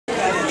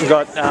We've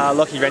got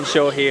Lockie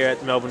Renshaw here at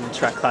the Melbourne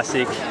Track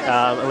Classic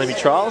Olympic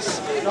Trials.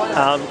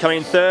 Coming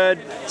in third,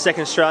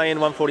 second Australian,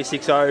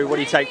 146.0. What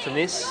do you take from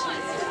this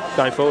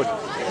going forward?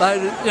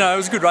 Mate, it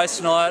was a good race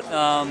tonight.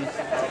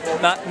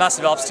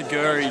 Massive ups to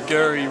Gurry.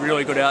 Gurry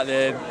really got out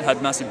there,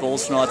 had massive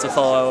balls tonight to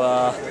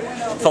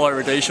follow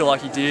Rhodesia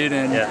like he did,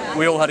 and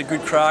we all had a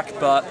good crack,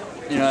 but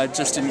it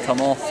just didn't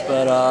come off.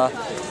 But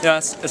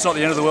it's not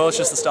the end of the world; it's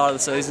just the start of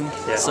the season.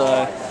 Yeah. So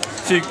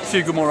a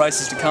few good more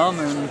races to come,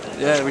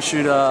 and we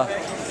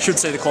should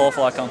see the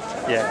qualifier come.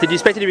 Yeah. Did you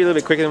expect it to be a little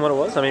bit quicker than what it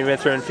was? I mean, we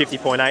went through in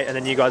 50.8, and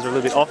then you guys were a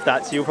little bit off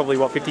that, so you were probably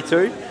what,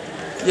 52?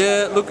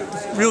 Yeah, look,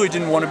 really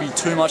didn't want to be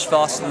too much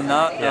faster than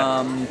that.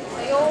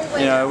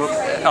 Yeah.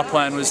 Our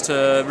plan was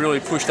to really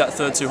push that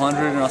third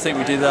 200, and I think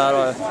we did that.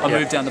 I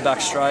moved down the back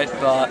straight,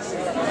 but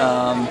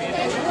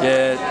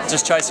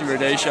just chasing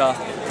Rhodesia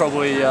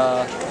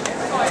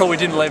probably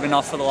didn't leave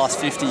enough for the last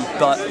 50.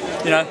 But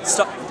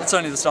it's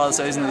only the start of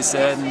the season, as he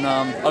said, and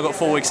I've got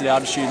 4 weeks at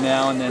altitude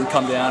now, and then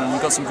come down, and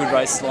we've got some good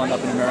races lined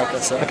up in America.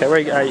 So. Okay,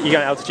 where are you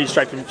going altitude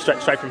straight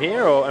from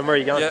here, and where are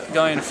you going? Yeah,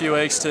 going in a few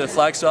weeks to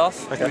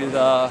Flagstaff with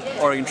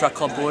Oregon Track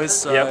Club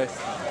boys. So.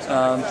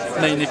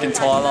 Me, Nick and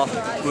Tyler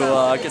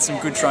will get some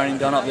good training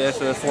done up there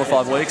for 4 or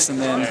 5 weeks, and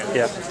then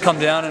come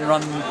down and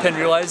run Penn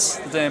Relays,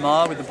 the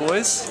DMR, with the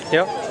boys.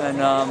 Yep.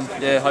 And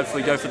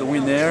hopefully go for the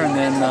win there, and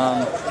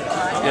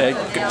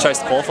then chase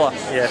the qualifier.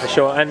 Yeah, for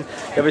sure. And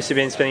you've obviously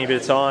been spending a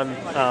bit of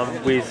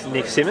time with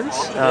Nick Simmons,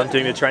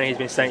 doing the training. He's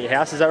been staying at your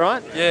house. Is that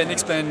right? Yeah,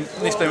 Nick's been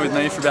with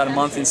me for about a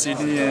month in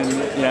Sydney, and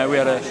we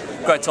had a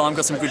great time.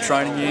 Got some good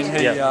training in.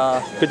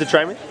 Good to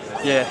train with.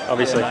 Yeah,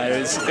 obviously. Yeah,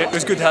 it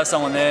was good to have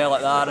someone there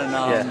like that,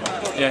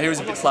 and he was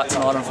a bit flat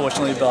tonight,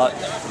 unfortunately, but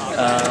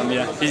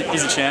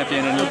he's a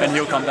champion, and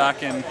he'll come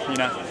back, and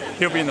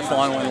he'll be in the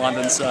final in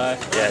London, so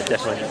yeah,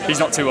 definitely. He's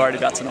not too worried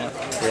about tonight.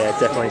 Yeah,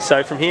 definitely.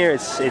 So from here,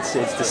 it's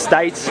the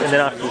States, and then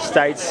after the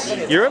States,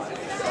 Europe.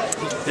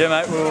 Yeah,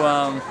 mate. We'll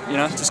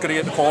just got to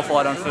get the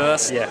qualifier done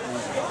first. Yeah.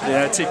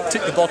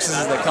 Tick the boxes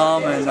as they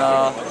come, and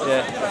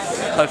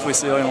hopefully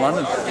see you in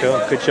London. Cool,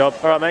 good job.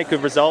 All right, mate,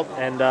 good result,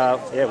 and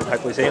we'll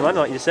hopefully see you in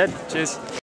London, like you just said. Cheers.